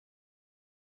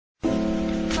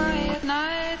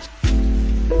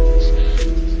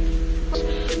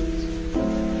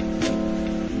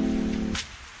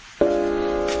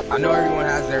I know everyone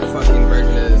has their fucking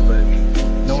version of this, but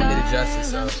no one did it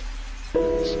justice, so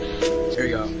here we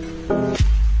go.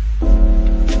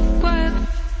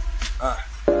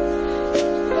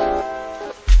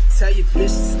 Tell your bitch to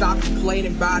stop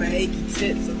complaining about her achy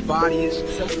tits. Her body is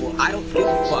simple, I don't give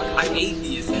a fuck, I'm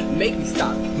atheist. Make me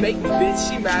stop, make me bitch.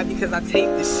 She mad because I tape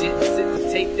this shit and sit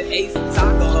to tape the ace and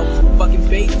taco her fucking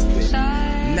bait with.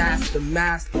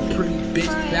 Master, pretty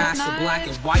bitch, bastard, black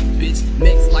and white bitch,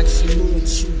 mixed like she knew and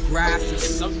chew grass or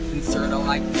something, sorta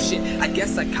like the shit. I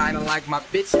guess I kinda like my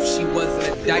bitch if she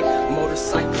wasn't a dyke,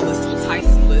 motorcyclist with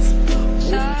Tyson list.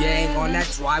 Wolf gang on that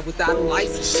drive without a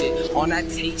license shit, on that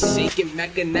tape shaking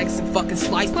mecha necks and fucking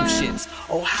slice them shits.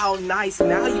 Oh how nice,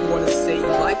 now you wanna say you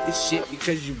like this shit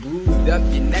because you bruised up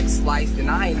your neck sliced and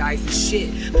I ain't nice as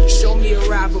shit. Show me a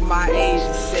rapper my age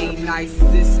and say he nice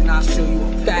as this and I'll show you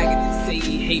a faggot that say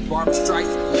he hate Barbra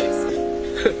Streisand flicks.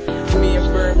 Me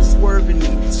and Bird swerving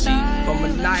in the sheet. I'm a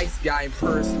nice guy in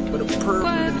person, but a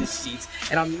pervert in the sheets.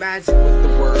 And I'm magic with the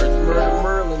words, murder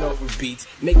Merlin over beats.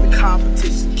 Make the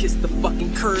competition kiss the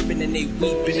fucking curb and then they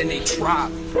weepin' and they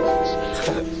drop.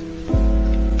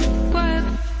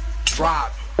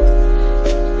 Drop,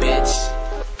 bitch.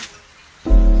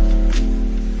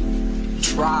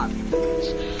 Drop.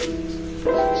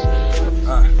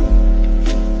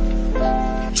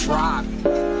 Drop.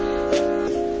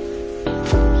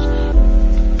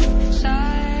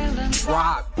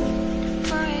 Drop.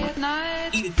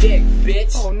 Eat a dick,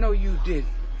 bitch. Oh, no you didn't.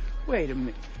 Wait a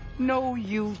minute. No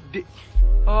you didn't.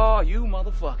 Oh, you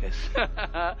motherfuckers.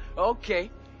 Okay.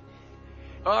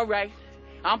 Alright.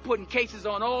 I'm putting cases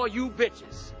on all you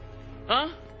bitches. Huh?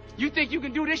 You think you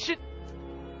can do this shit?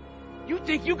 You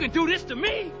think you can do this to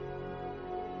me?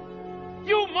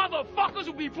 You motherfuckers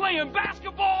will be playing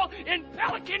basketball in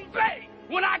Pelican Bay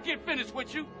when I get finished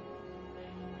with you.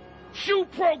 Shoe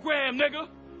program, nigga.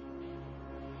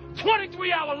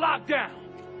 23-hour lockdown.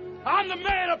 I'm the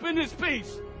man up in this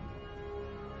piece.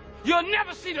 You'll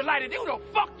never see the light of day. Who the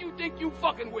fuck you think you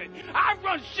fucking with? I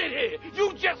run shit here.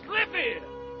 You just live here.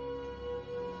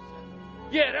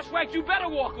 Yeah, that's right. You better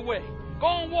walk away. Go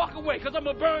on, walk away, because I'm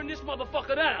going to burn this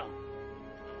motherfucker down.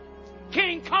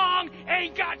 King Kong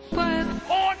ain't got shit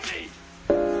on me.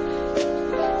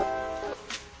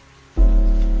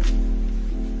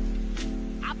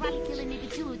 I'll probably kill a nigga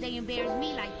too if they embarrass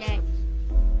me like that.